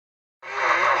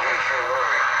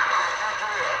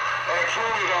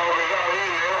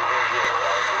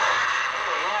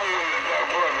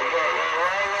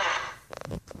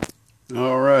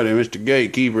Alrighty, Mr.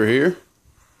 Gatekeeper here.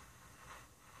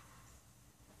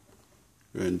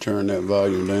 Go ahead and turn that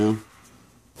volume down.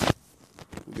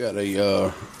 We got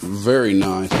a very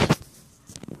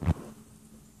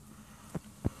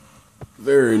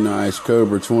nice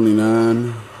Cobra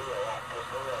 29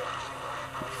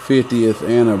 50th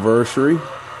anniversary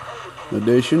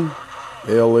edition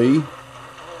LE.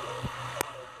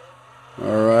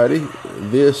 Alrighty,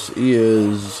 this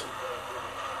is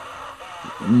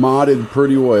modded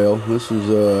pretty well. This is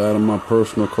out of my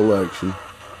personal collection.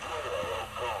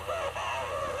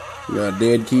 We got a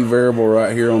dead key variable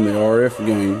right here on the RF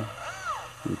gain.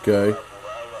 Okay,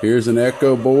 here's an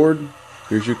echo board.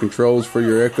 Here's your controls for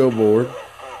your echo board.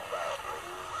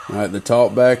 Alright, the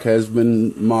talkback has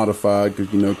been modified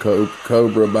because, you know,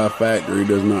 Cobra by factory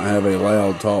does not have a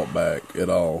loud talkback at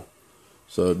all.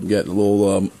 So you got a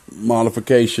little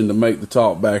modification to make the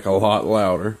talkback a lot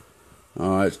louder.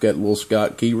 Alright, it's got a little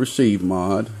Scott key receive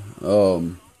mod.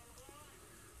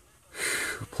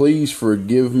 Please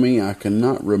forgive me, I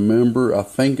cannot remember. I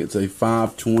think it's a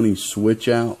 520 switch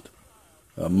out.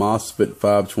 A MOSFET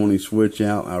 520 switch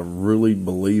out. I really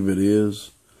believe it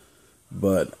is.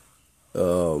 But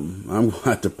I'm going to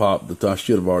have to pop the I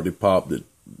should have already popped it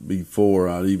before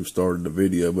I even started the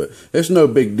video. But it's no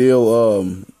big deal.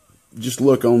 Just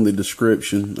look on the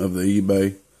description of the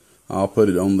eBay. I'll put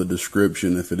it on the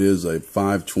description if it is a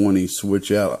 520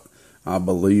 switch out. I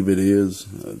believe it is,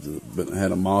 but it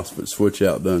had a MOSFET switch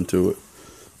out done to it.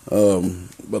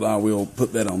 But I will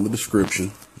put that on the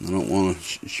description. I don't want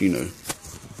to, shoot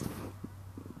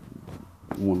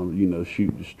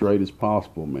as straight as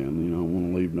possible, man. You know, I don't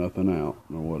want to leave nothing out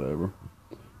or whatever.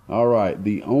 All right,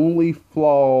 the only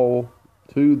flaw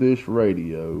to this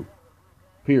radio,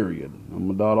 period. I'm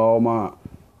gonna dot all my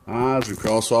I's and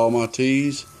cross all my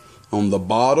T's. On the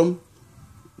bottom,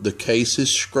 the case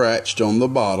is scratched on the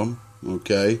bottom.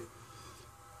 Okay.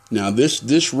 Now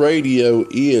this radio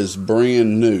is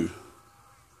brand new.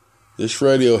 This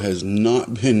radio has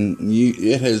not been.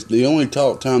 It has the only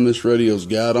talk time this radio's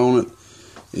got on it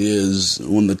is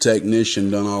when the technician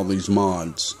done all these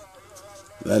mods.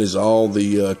 That is all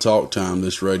the talk time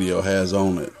this radio has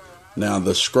on it. Now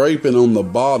the scraping on the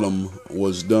bottom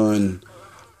was done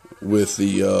with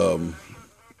the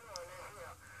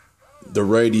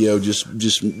radio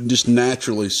just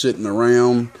naturally sitting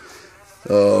around.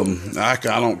 I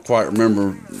don't quite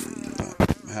remember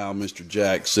how Mr.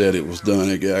 Jack said it was done.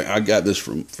 I got this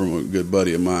from a good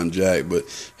buddy of mine, Jack, but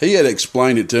he had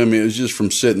explained it to me. It was just from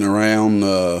sitting around,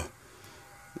 I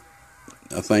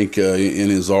think in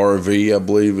his RV, I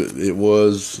believe it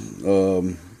was.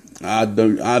 I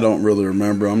don't really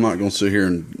remember. I'm not going to sit here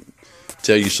and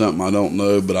tell you something I don't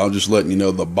know, but I'll just let you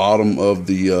know the bottom of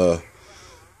the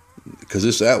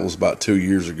because that was about 2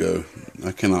 years ago.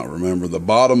 I cannot remember. The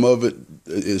bottom of it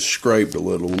is scraped a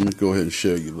little. Let me go ahead and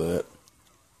show you that.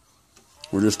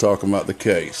 We're just talking about the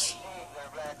case.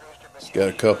 It's got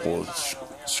a couple of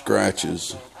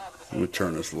scratches. Let me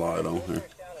turn this light on here.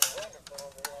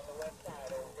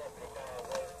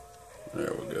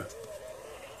 There we go.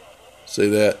 See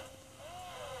that?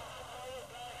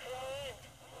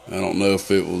 I don't know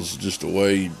if it was just the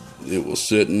way it was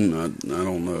sitting. I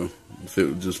don't know. If it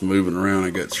was just moving around,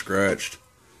 it got scratched.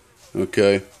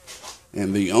 Okay.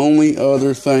 And the only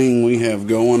other thing we have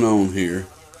going on here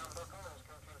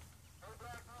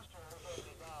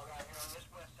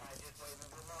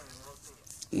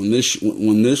when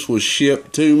this was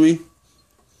shipped to me,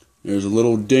 there's a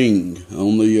little ding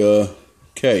on the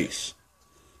case.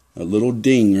 A little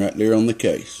ding right there on the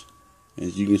case.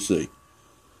 As you can see.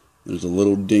 There's a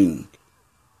little ding.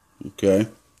 Okay.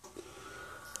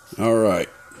 Alright.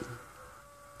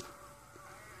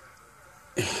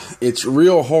 It's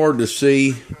real hard to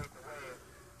see.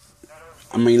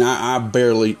 I mean, I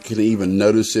barely can even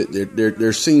notice it.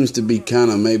 There seems to be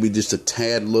kind of maybe just a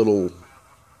tad little,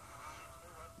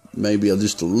 maybe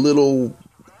just a little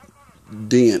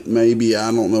dent. Maybe,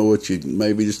 I don't know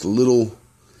maybe just a little.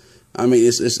 I mean,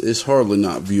 it's hardly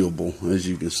not viewable, as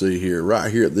you can see here.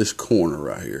 Right here at this corner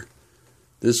right here.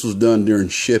 This was done during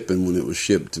shipping when it was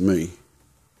shipped to me.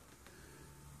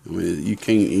 I mean, you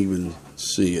can't even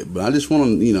see it. But I just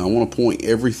want to, I want to point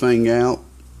everything out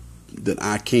that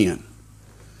I can.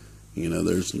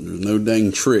 There's no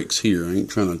dang tricks here. I ain't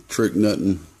trying to trick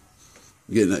nothing,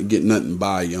 get nothing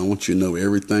by you. I want you to know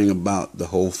everything about the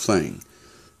whole thing.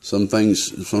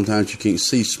 Sometimes you can't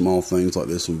see small things like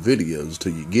this in videos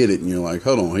until you get it, and you're like,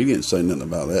 hold on, he didn't say nothing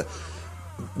about that.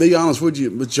 be honest with you,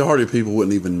 majority of people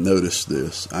wouldn't even notice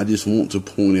this. I just want to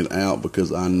point it out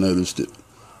because I noticed it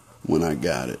when I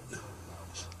got it.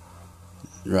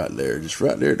 Right there, just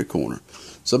right there at the corner.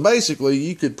 So basically,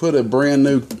 you could put a brand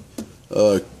new,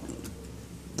 the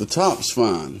top's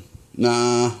fine.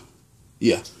 Nah,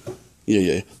 yeah.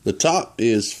 The top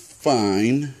is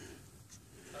fine,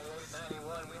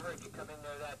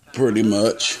 pretty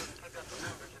much.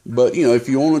 But, you know, if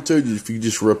you wanted to, if you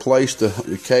just replace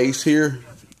the case here,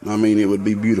 I mean, it would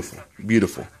be beautiful.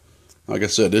 Beautiful. Like I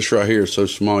said, this right here is so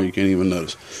small you can't even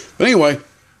notice. But anyway,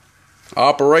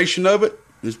 operation of it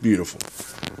is beautiful.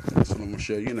 That's what I'm going to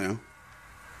show you now.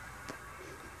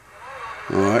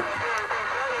 Alright.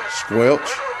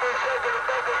 Squelch.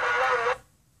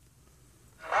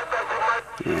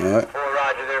 Alright.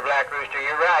 Roger there, Black Rooster.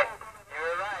 You're right.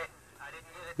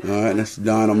 Alright, that's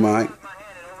dynamite.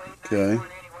 Okay.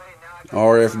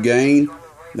 RF gain,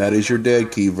 that is your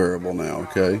dead key variable now,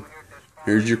 okay?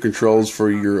 Here's your controls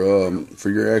for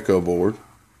your echo board.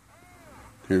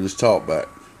 Here's the talkback.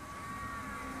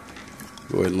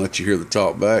 Go ahead and let you hear the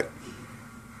talkback.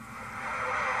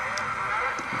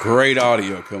 Great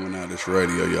audio coming out of this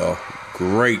radio, y'all.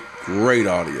 Great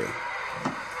audio.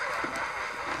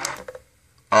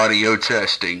 Audio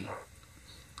testing.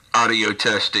 Audio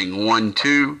testing. 1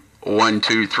 2 1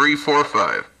 2 3 4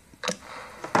 5.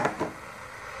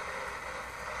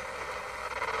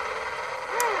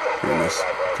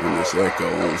 Turn this echo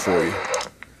on for you.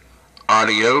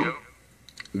 Audio.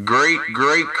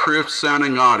 Great crisp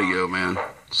sounding audio, man.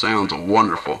 Sounds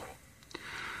wonderful.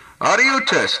 Audio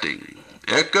testing.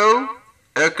 Echo.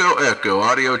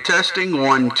 Audio testing.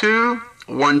 1 2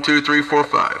 1 2 3 4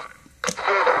 5.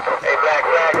 Hey,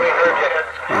 Black, we heard you.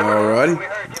 Alrighty.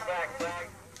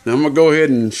 Now I'm going to go ahead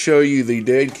and show you the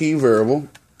dead key variable.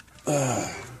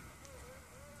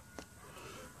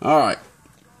 Alright.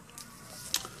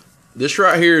 This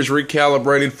right here is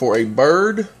recalibrated for a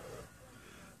bird,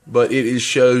 but it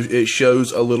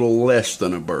shows a little less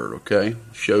than a bird, okay?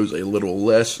 Shows a little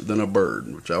less than a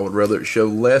bird, which I would rather it show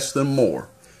less than more.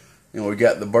 And we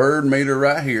got the bird meter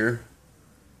right here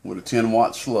with a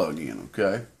 10-watt slug in,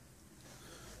 okay?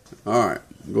 Alright,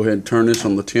 go ahead and turn this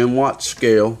on the 10-watt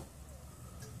scale.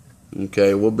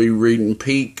 Okay, we'll be reading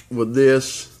peak with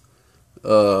this.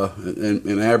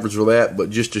 And average with that, but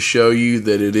just to show you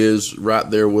that it is right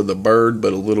there with a bird,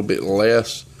 but a little bit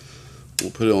less,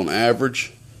 we'll put it on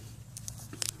average.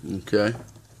 Okay.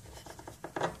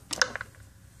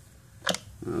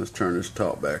 Now let's turn this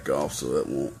top back off so that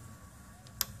won't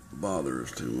bother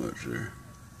us too much there.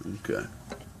 Okay.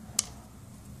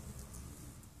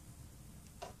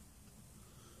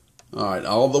 Alright,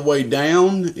 all the way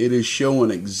down, it is showing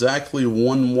exactly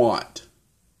 1 watt.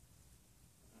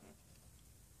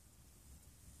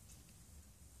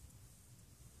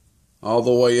 All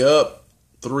the way up,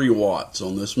 3 watts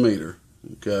on this meter.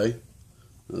 Okay,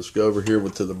 let's go over here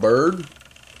to the bird.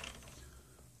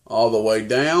 All the way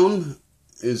down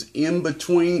is in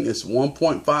between. It's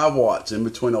 1.5 watts, in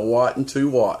between 1 watt and 2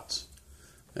 watts.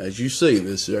 As you see,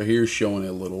 this right here is showing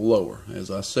a little lower, as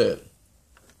I said.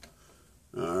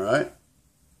 All right.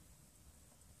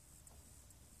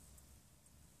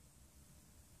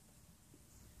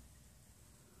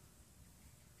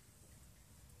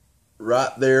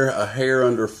 Right there, a hair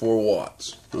under 4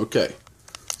 watts. Okay,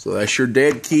 so that's your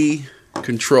dead key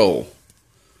control.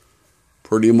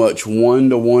 Pretty much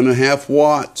 1 to 1.5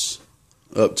 watts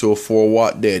up to a 4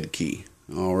 watt dead key.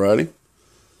 Alrighty,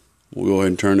 we'll go ahead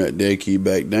and turn that dead key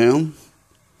back down.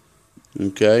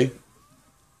 Okay,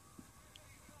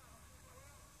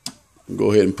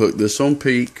 go ahead and put this on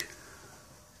peak.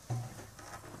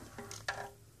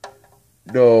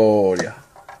 Oh yeah.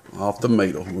 Off the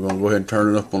meter. We're going to go ahead and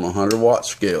turn it up on a 100-watt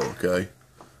scale, okay?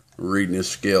 Reading this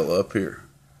scale up here.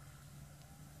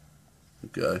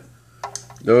 Okay.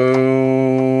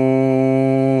 Oh,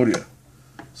 yeah.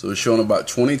 So it's showing about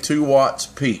 22 watts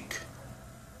peak,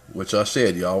 which I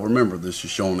said, y'all remember, this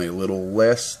is showing a little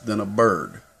less than a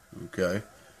bird, okay?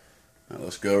 Now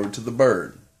let's go over to the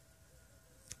bird.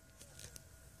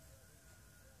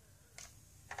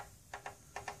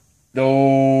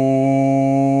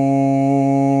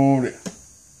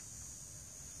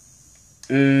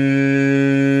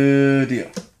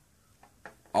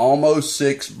 Almost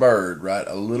 6 bird, right?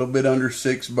 A little bit under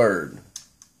 6 bird.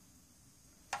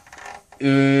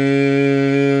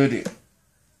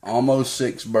 Almost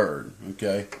 6 bird,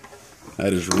 okay?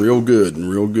 That is real good, and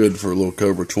real good for a little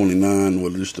Cobra 29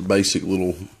 with just a basic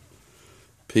little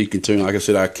peak and tune. Like I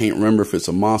said, I can't remember if it's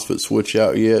a MOSFET switch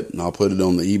out yet, and I'll put it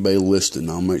on the eBay listing.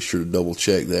 I'll make sure to double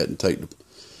check that and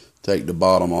take the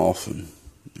bottom off and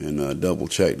and double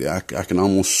check that. I can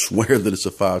almost swear that it's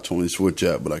a 520 switch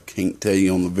out, but I can't tell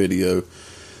you on the video.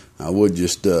 I would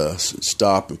just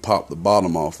stop and pop the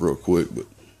bottom off real quick, but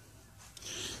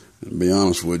to be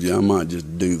honest with you, I might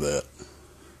just do that.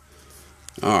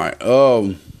 All right.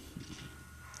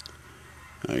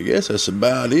 I guess that's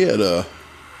about it.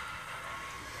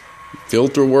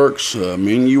 Filter works,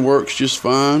 menu works just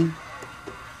fine.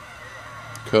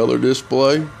 Color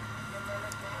display.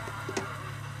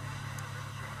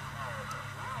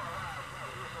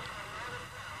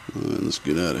 All right, let's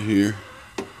get out of here.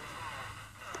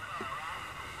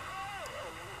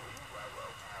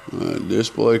 All right,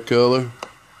 display color.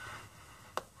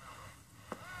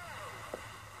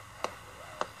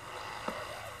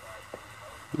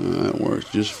 That works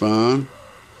just fine.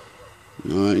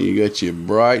 Alright, you got your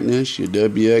brightness, your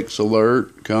WX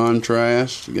alert,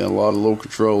 contrast. You got a lot of little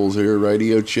controls here.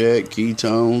 Radio check,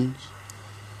 keytones.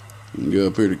 You can go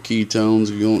up here to keytones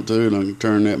if you want to, and I can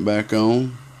turn that back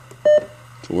on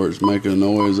to where it's making a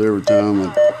noise every time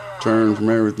I turn from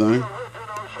everything.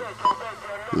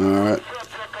 Alright.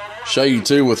 Show you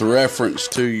too with reference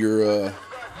to your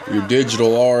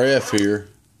digital RF here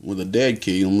with a dead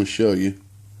key. Let me show you.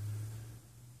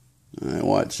 Alright,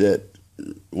 watch that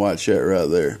right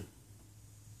there.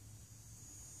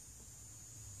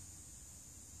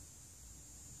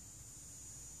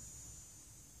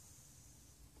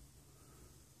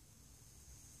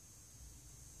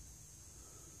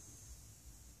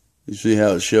 You see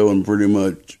how it's showing pretty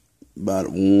much about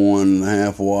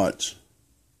 1.5 watts.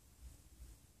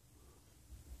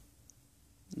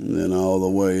 And then all the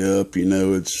way up,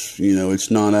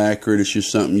 it's not accurate. It's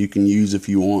just something you can use if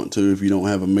you want to. If you don't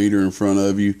have a meter in front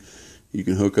of you, you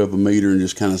can hook up a meter and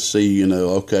just kind of see,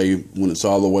 okay, when it's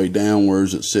all the way down,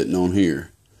 where's it sitting on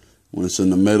here? When it's in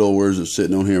the middle, where's it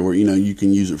sitting on here? Where, you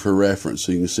can use it for reference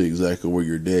so you can see exactly where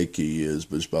your dead key is,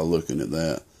 but just by looking at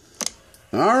that.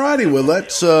 Alrighty, well,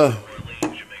 let's,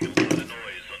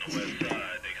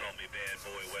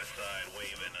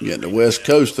 get the West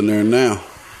Coast in there now.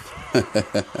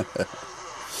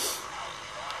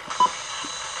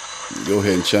 Go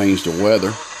ahead and change the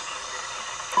weather.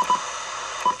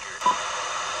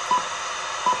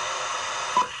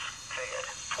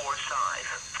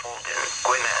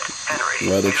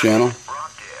 Weather channel.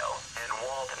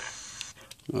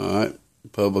 Alright,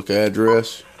 public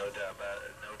address. No doubt about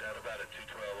it.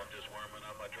 212. I'm just warming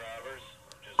up my drivers.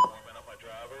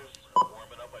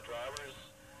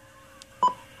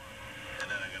 And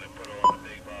then I'm going to put on a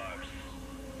big box.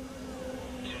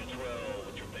 212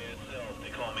 with your bad self.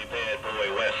 They call me Bad Boy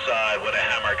West Side with a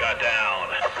hammer got down.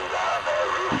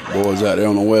 Boys out there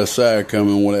on the west side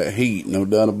coming with that heat, no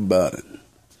doubt about it.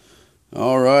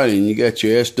 Alright, and you got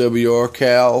your SWR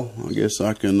cowl. I guess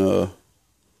I can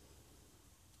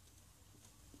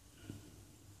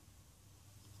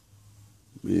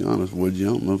be honest with you,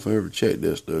 I don't know if I ever checked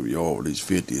SWR with these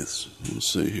 50ths.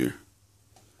 Let's see here.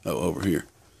 Oh, over here.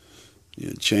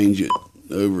 Yeah, change it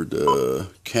over to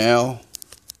cowl.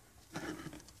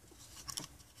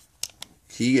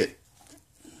 Key it.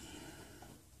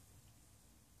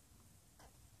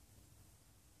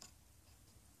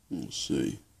 Let's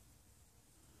see.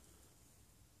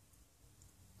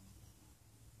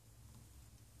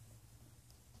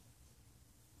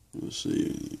 Let's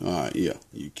see. Alright, yeah.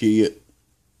 You key it.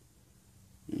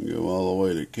 You go all the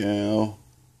way to cow.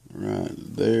 Right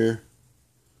there.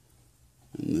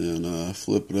 And then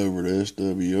flip it over to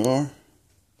SWR.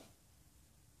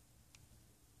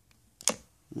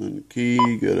 And the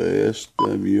key, go to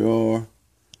SWR.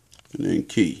 And then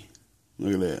key.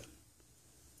 Look at that.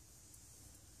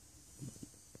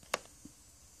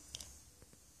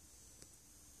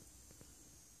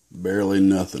 Barely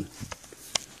nothing.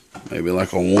 Maybe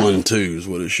like a 1-2 is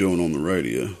what it's showing on the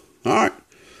radio. Alright.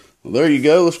 Well, there you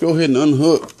go. Let's go ahead and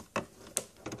unhook.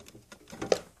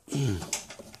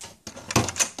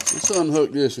 Let's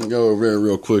unhook this and go over there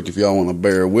real quick if y'all want to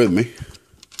bear with me.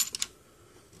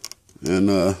 And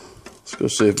let's go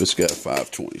see if it's got a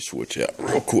 520 switch out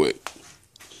real quick.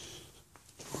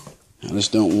 I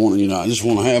just don't want to, I just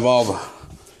want to have all the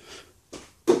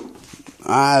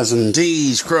I's and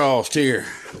T's crossed here.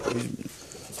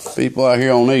 People out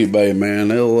here on eBay, man,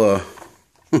 they'll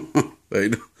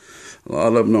a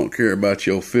lot of them don't care about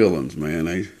your feelings, man.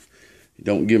 They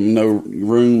don't give them no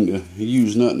room to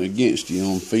use nothing against you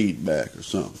on feedback or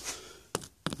something.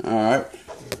 All right,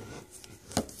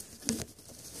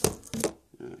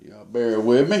 y'all bear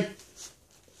with me.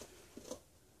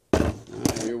 All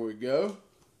right, here we go.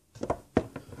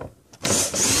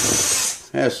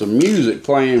 Have some music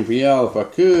playing for y'all if I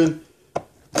could.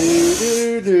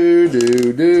 Do do do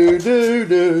do do do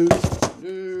do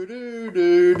do do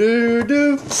do. do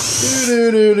do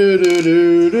do do do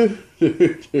do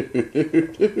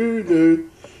do do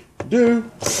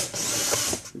do.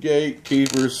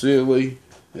 Gatekeeper silly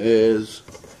as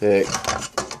heck.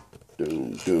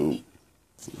 Doom doom.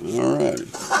 Alrighty.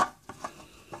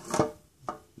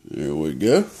 There we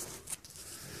go.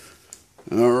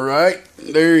 Alright,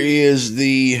 there is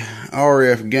the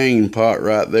RF gain pot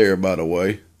right there, by the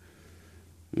way.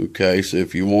 Okay, so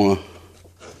if you want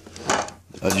to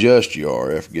adjust your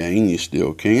RF gain, you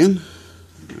still can.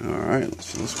 Alright,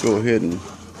 let's go ahead and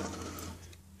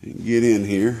get in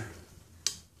here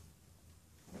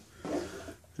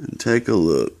and take a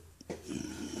look.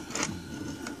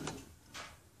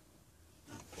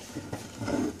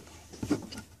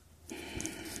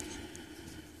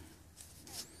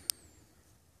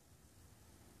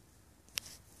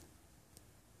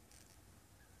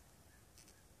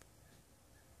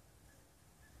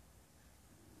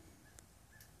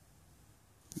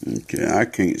 Okay, I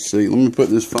can't see. Let me put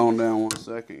this phone down 1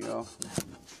 second, y'all.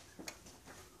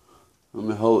 Let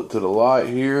me hold it to the light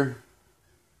here.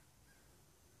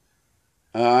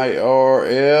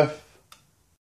 IRF